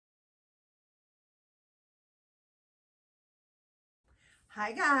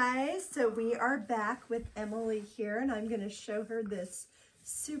Hi guys, so we are back with Emily here and I'm going to show her this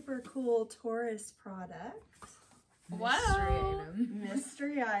super cool Torras product. Wow.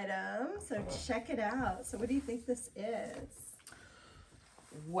 Mystery item. So check it out. So what do you think this is?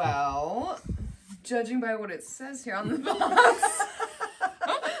 Well, judging by what it says here on the box,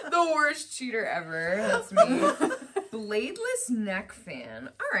 the worst cheater ever. That's me. Bladeless neck fan.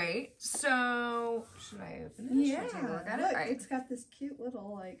 All right. So should I open it? Yeah. Should I take a look at Look, it? All right. it's got this cute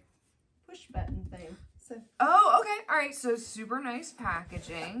little like push button thing. So Oh, okay. All right. So super nice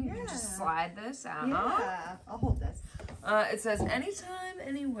packaging. You can Yeah. just slide this out. yeah, I'll hold this. It says anytime,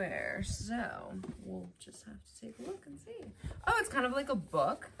 anywhere. So we'll just have to take a look and see. Oh, it's kind of like a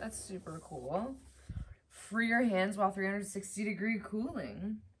book. That's super cool. Free your hands while 360-degree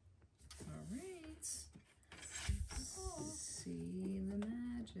cooling. All right. See the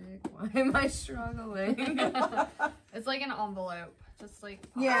magic. Why am I struggling? It's like an envelope. Just like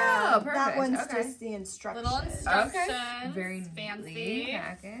Yeah, Oh, that perfect. one's Okay. just the instructions. little instructions. Okay. Very fancy. neatly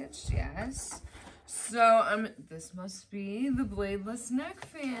packaged. Yes. So this must be the Bladeless neck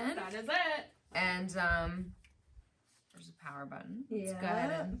fan. That is it. And there's a power button. Let's go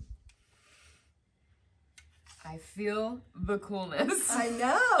ahead and I feel the coolness. I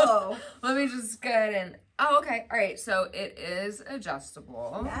know. Let me just go ahead and oh, okay. All right. So it is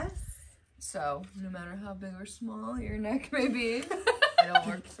adjustable. Yes. So no matter how big or small your neck may be, it'll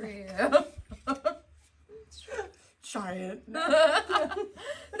work for you. Try it.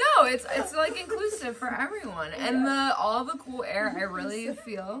 No, it's like inclusive for everyone, and all the cool air I really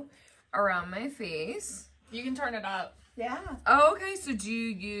feel around my face. You can turn it up. Yeah. Oh, okay. So do you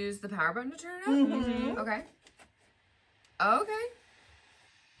use the power button to turn it up? Mm-hmm. Okay. Okay.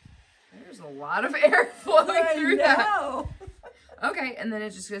 There's a lot of air flowing through that. Okay, and then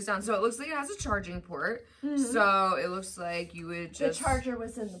it just goes down. So it looks like it has a charging port. So it looks like you would just... The charger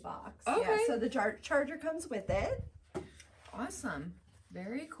was in the box. Okay. Yeah, so the charger comes with it. Awesome.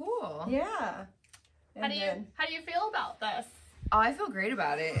 Very cool. Yeah. How do you feel about this? Oh, I feel great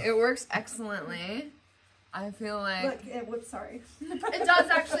about it. It works excellently. I feel like... Look, whoops, sorry. It does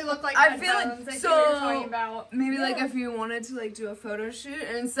actually look like I feel like- headphones. I see so- what you're talking about. Maybe like Yeah. if you wanted to like do a photo shoot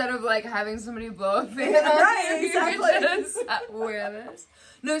and instead of like having somebody blow a fan Right, on you, exactly. you could just wear this.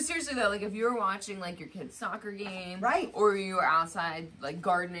 No, seriously though, like if you were watching like your kid's soccer game, Right. or you were outside like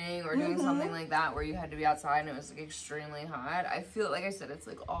gardening or doing something like that where you had to be outside and it was like extremely hot, I feel like I said it's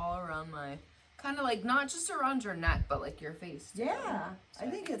like all around my kind of like not just around your neck but like your face too. Yeah. So I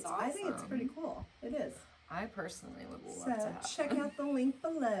think it's awesome. pretty cool. It is. I personally would love So to have check one. out the link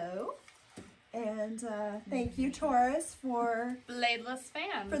below. And thank you, Torras, for Bladeless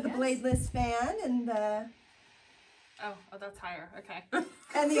fan. the Bladeless fan and Oh, that's higher. Okay.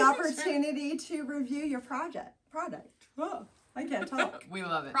 and the opportunity to review your product. Oh, I can't talk. We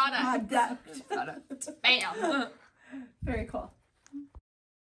love it. Product. Product. Product. Bam. Very cool.